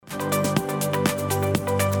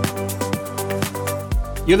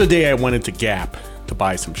The other day I went into Gap to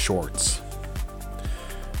buy some shorts.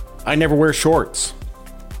 I never wear shorts.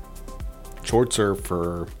 Shorts are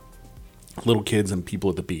for little kids and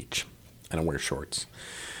people at the beach. I don't wear shorts.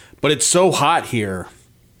 But it's so hot here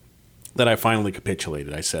that I finally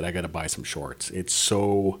capitulated. I said, I got to buy some shorts. It's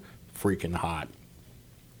so freaking hot.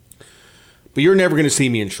 But you're never going to see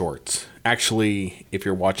me in shorts. Actually, if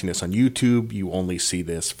you're watching this on YouTube, you only see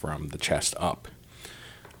this from the chest up.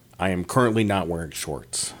 I am currently not wearing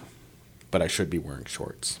shorts, but I should be wearing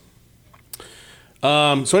shorts.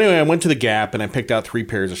 So anyway, I went to the Gap and I picked out 3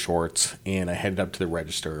 pairs of shorts and I headed up to the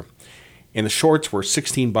register. And the shorts were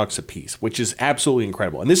 $16 a piece, which is absolutely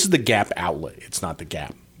incredible. And this is the Gap outlet. It's not the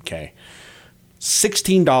Gap, okay?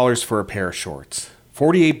 $16 for a pair of shorts.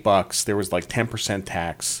 $48. There was like 10%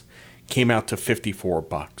 tax. Came out to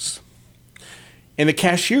 $54. And the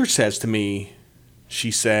cashier says to me,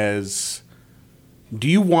 she says, do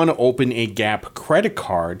you want to open a Gap credit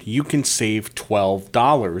card? You can save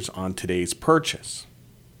 $12 on today's purchase.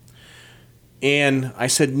 And I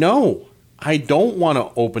said, no, I don't want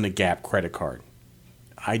to open a Gap credit card.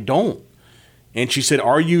 I don't. And she said,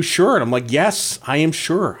 are you sure? And I'm like, yes, I am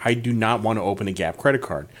sure. I do not want to open a Gap credit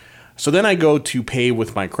card. So then I go to pay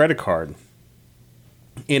with my credit card.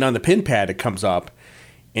 And on the pin pad, it comes up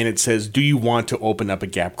and it says, do you want to open up a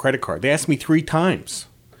Gap credit card? They asked me 3 times.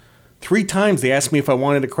 3 times they asked me if I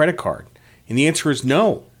wanted a credit card. And the answer is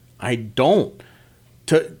no, I don't.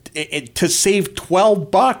 To save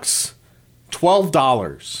 $12,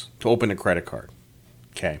 $12 to open a credit card.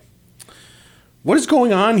 Okay. What is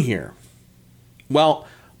going on here? Well,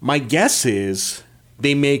 my guess is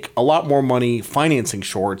they make a lot more money financing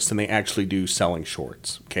shorts than they actually do selling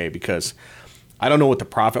shorts. Okay, because I don't know what the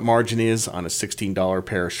profit margin is on a $16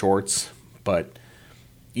 pair of shorts, but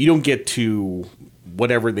you don't get to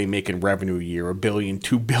whatever they make in revenue a year, $1 billion,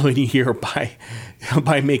 $2 billion a year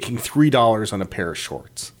by making $3 on a pair of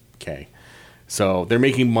shorts. Okay, so they're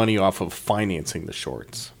making money off of financing the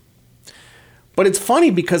shorts. But it's funny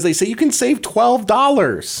because they say you can save $12.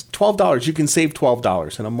 $12, you can save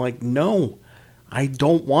 $12. And I'm like, no, I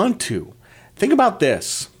don't want to. Think about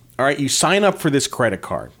this. All right, you sign up for this credit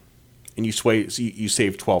card and you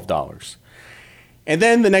save $12. And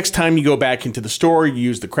then the next time you go back into the store, you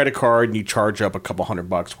use the credit card and you charge up a couple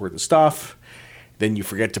 $100 worth of stuff. Then you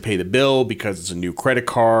forget to pay the bill because it's a new credit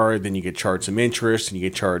card. Then you get charged some interest and you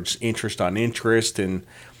get charged interest on interest. And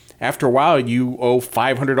after a while, you owe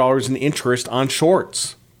 $500 in interest on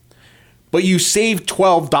shorts. But you saved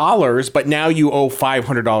 $12, but now you owe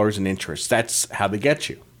 $500 in interest. That's how they get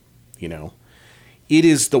you, you know. It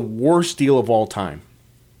is the worst deal of all time.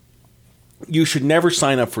 You should never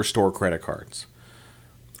sign up for store credit cards.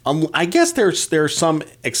 I guess there are some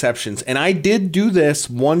exceptions, and I did do this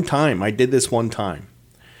one time. I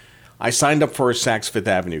signed up for a Saks Fifth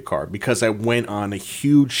Avenue card because I went on a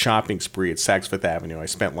huge shopping spree at Saks Fifth Avenue. I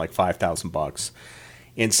spent like $5,000,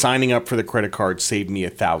 and signing up for the credit card saved me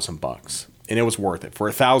 $1,000, and it was worth it. For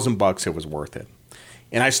 $1,000, it was worth it.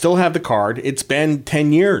 And I still have the card. It's been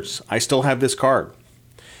 10 years. I still have this card.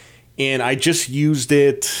 And I just used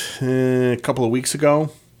it a couple of weeks ago.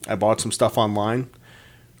 I bought some stuff online.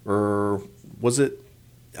 Or was it?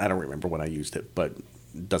 I don't remember when I used it, but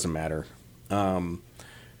it doesn't matter.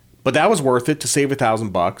 But that was worth it to save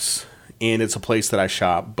 $1,000. And it's a place that I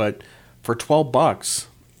shop. But for $12,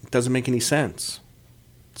 it doesn't make any sense.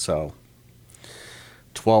 So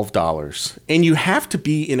 $12. And you have to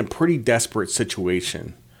be in a pretty desperate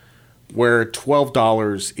situation where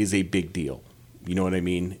 $12 is a big deal. You know what I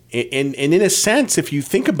mean? And in a sense, if you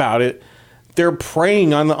think about it, they're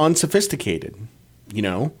preying on the unsophisticated. You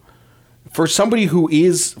know, for somebody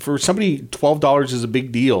 $12 is a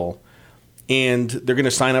big deal and they're going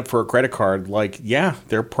to sign up for a credit card. Like, yeah,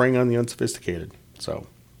 they're preying on the unsophisticated. So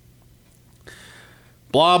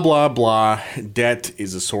blah, blah, blah. Debt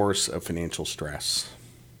is a source of financial stress.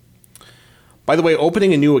 By the way,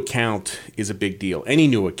 opening a new account is a big deal. Any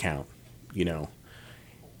new account, you know,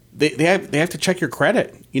 they have to check your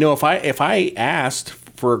credit. You know, if I asked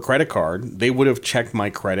for a credit card, they would have checked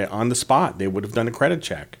my credit on the spot. They would have done a credit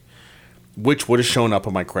check, which would have shown up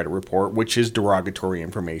on my credit report, which is derogatory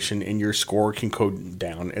information, and your score can go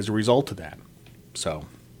down as a result of that. So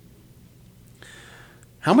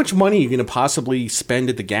how much money are you going to possibly spend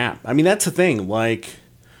at the Gap? I mean, that's the thing. Like,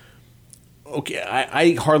 okay,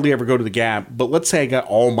 I hardly ever go to the Gap, but let's say I got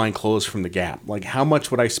all my clothes from the Gap. Like, how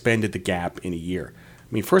much would I spend at the Gap in a year?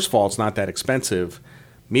 I mean, first of all, it's not that expensive.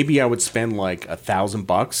 Maybe I would spend like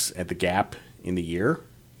 $1,000 at the Gap in the year,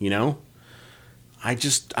 you know? I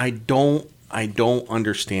don't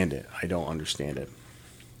understand it. I don't understand it.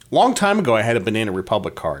 Long time ago, I had a Banana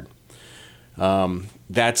Republic card.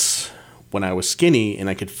 That's when I was skinny and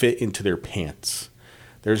I could fit into their pants.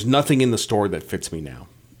 There's nothing in the store that fits me now.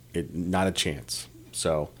 Not a chance.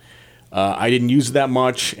 So I didn't use it that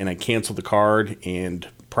much, and I canceled the card, and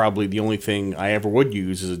probably the only thing I ever would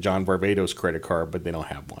use is a John Varvatos credit card, but they don't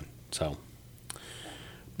have one. So,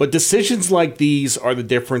 but decisions like these are the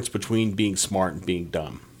difference between being smart and being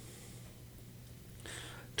dumb.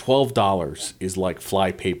 $12 is like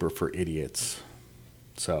flypaper for idiots.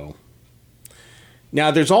 So now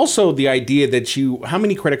there's also the idea that how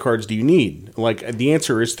many credit cards do you need? Like the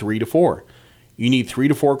answer is 3 to 4. You need 3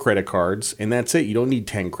 to 4 credit cards, and that's it. You don't need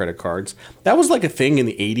 10 credit cards. That was like a thing in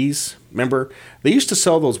the 80s. Remember, they used to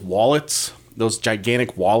sell those wallets, those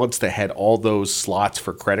gigantic wallets that had all those slots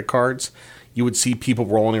for credit cards. You would see people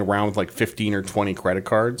rolling around with like 15 or 20 credit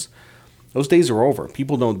cards. Those days are over.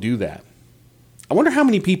 People don't do that. I wonder how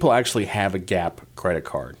many people actually have a Gap credit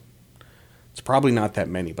card. It's probably not that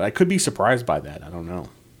many, but I could be surprised by that. I don't know.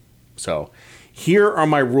 So here are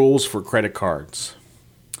my rules for credit cards.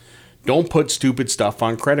 Don't put stupid stuff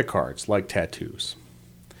on credit cards, like tattoos.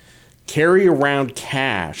 Carry around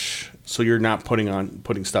cash so you're not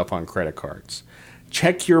putting stuff on credit cards.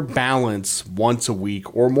 Check your balance once a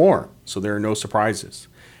week or more, so there are no surprises.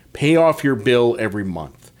 Pay off your bill every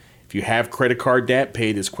month. If you have credit card debt, pay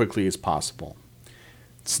it as quickly as possible.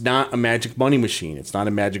 It's not a magic money machine. It's not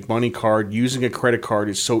a magic money card. Using a credit card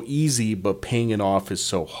is so easy, but paying it off is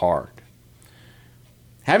so hard.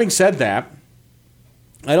 Having said that,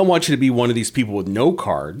 I don't want you to be one of these people with no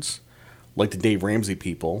cards, like the Dave Ramsey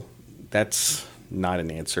people. That's not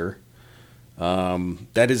an answer.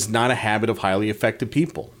 That is not a habit of highly effective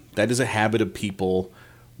people. That is a habit of people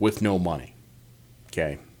with no money.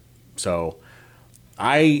 Okay? So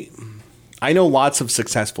I know lots of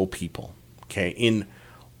successful people, okay, in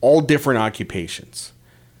all different occupations.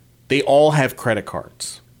 They all have credit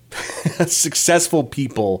cards. Successful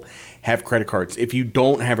people have credit cards. If you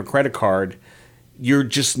don't have a credit card, you're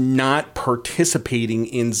just not participating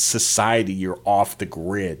in society. You're off the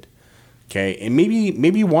grid. Okay? And maybe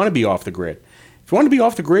you want to be off the grid. If you want to be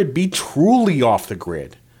off the grid, be truly off the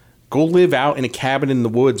grid. Go live out in a cabin in the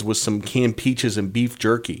woods with some canned peaches and beef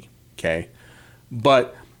jerky. Okay?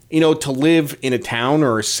 But to live in a town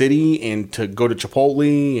or a city and to go to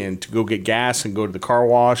Chipotle and to go get gas and go to the car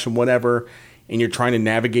wash and whatever, and you're trying to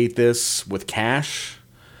navigate this with cash,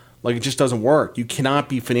 like it just doesn't work. You cannot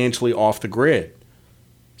be financially off the grid.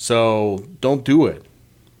 So don't do it.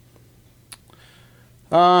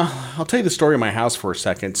 I'll tell you the story of my house for a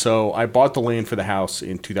second. So I bought the land for the house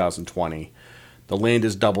in 2020. The land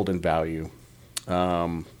has doubled in value.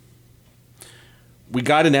 We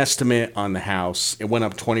got an estimate on the house. It went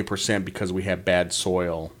up 20% because we had bad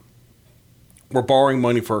soil. We're borrowing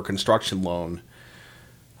money for a construction loan.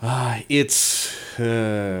 You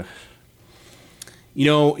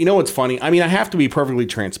know what's funny? I mean, I have to be perfectly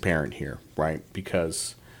transparent here, right?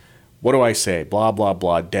 Because what do I say? Blah, blah,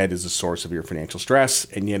 blah. Debt is the source of your financial stress,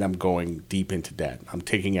 and yet I'm going deep into debt. I'm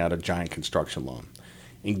taking out a giant construction loan.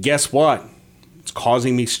 And guess what? It's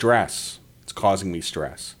causing me stress.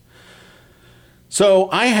 So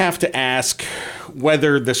I have to ask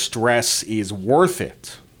whether the stress is worth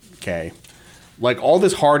it, okay? Like all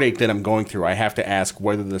this heartache that I'm going through, I have to ask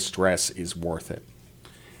whether the stress is worth it.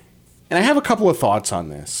 And I have a couple of thoughts on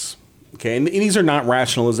this, okay? And these are not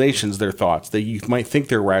rationalizations, they're thoughts. You might think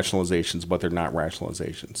they're rationalizations, but they're not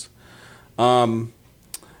rationalizations.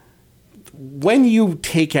 When you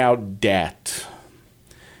take out debt,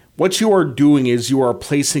 what you are doing is you are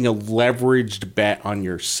placing a leveraged bet on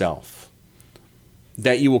yourself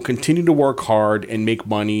that you will continue to work hard and make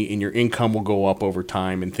money and your income will go up over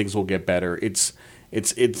time and things will get better. It's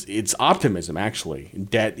optimism, actually.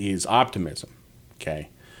 Debt is optimism, okay?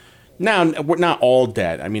 Now, we're not all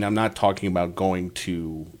debt. I mean, I'm not talking about going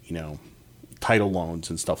to, title loans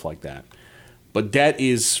and stuff like that. But debt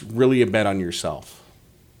is really a bet on yourself.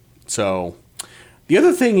 So the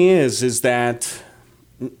other thing is that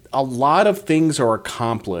a lot of things are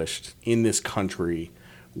accomplished in this country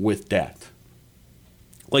with debt.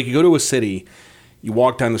 Like you go to a city, you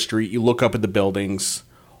walk down the street, you look up at the buildings.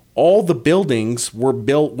 All the buildings were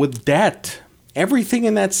built with debt. Everything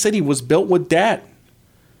in that city was built with debt.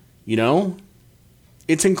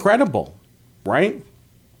 It's incredible, right?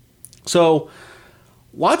 So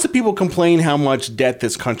lots of people complain how much debt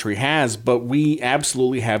this country has, but we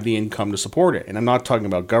absolutely have the income to support it. And I'm not talking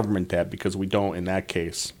about government debt because we don't in that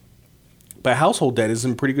case. But household debt is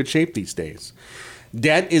in pretty good shape these days.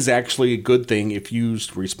 Debt is actually a good thing if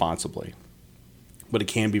used responsibly, but it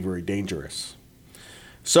can be very dangerous.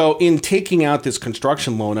 So in taking out this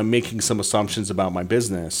construction loan, I'm making some assumptions about my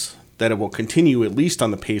business, that it will continue at least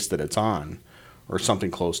on the pace that it's on, or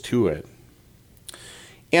something close to it.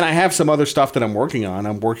 And I have some other stuff that I'm working on.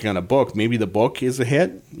 I'm working on a book. Maybe the book is a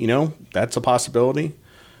hit. That's a possibility.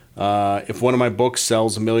 If one of my books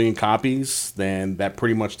sells 1 million copies, then that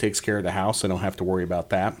pretty much takes care of the house. I don't have to worry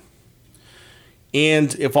about that.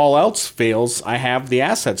 And if all else fails, I have the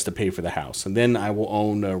assets to pay for the house. And then I will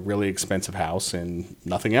own a really expensive house and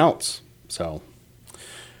nothing else.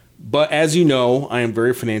 But as you know, I am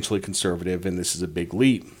very financially conservative, and this is a big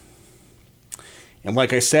leap. And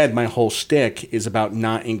like I said, my whole shtick is about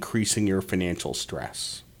not increasing your financial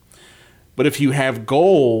stress. But if you have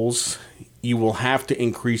goals, you will have to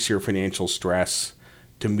increase your financial stress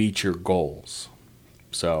to meet your goals.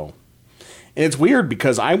 And it's weird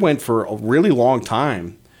because I went for a really long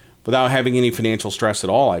time without having any financial stress at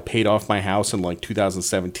all. I paid off my house in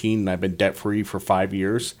 2017, and I've been debt-free for 5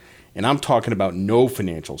 years. And I'm talking about no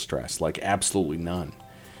financial stress, absolutely none.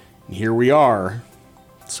 And here we are.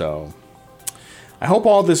 So I hope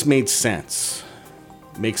all this made sense.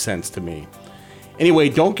 Makes sense to me. Anyway,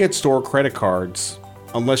 don't get store credit cards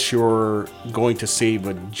unless you're going to save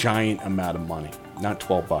a giant amount of money, not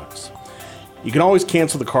 $12. You can always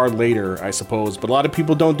cancel the card later, I suppose, but a lot of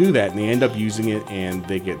people don't do that, and they end up using it, and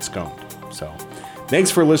they get skunked. So,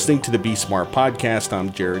 thanks for listening to the Be Smart podcast.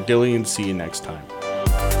 I'm Jared Dillian. See you next time.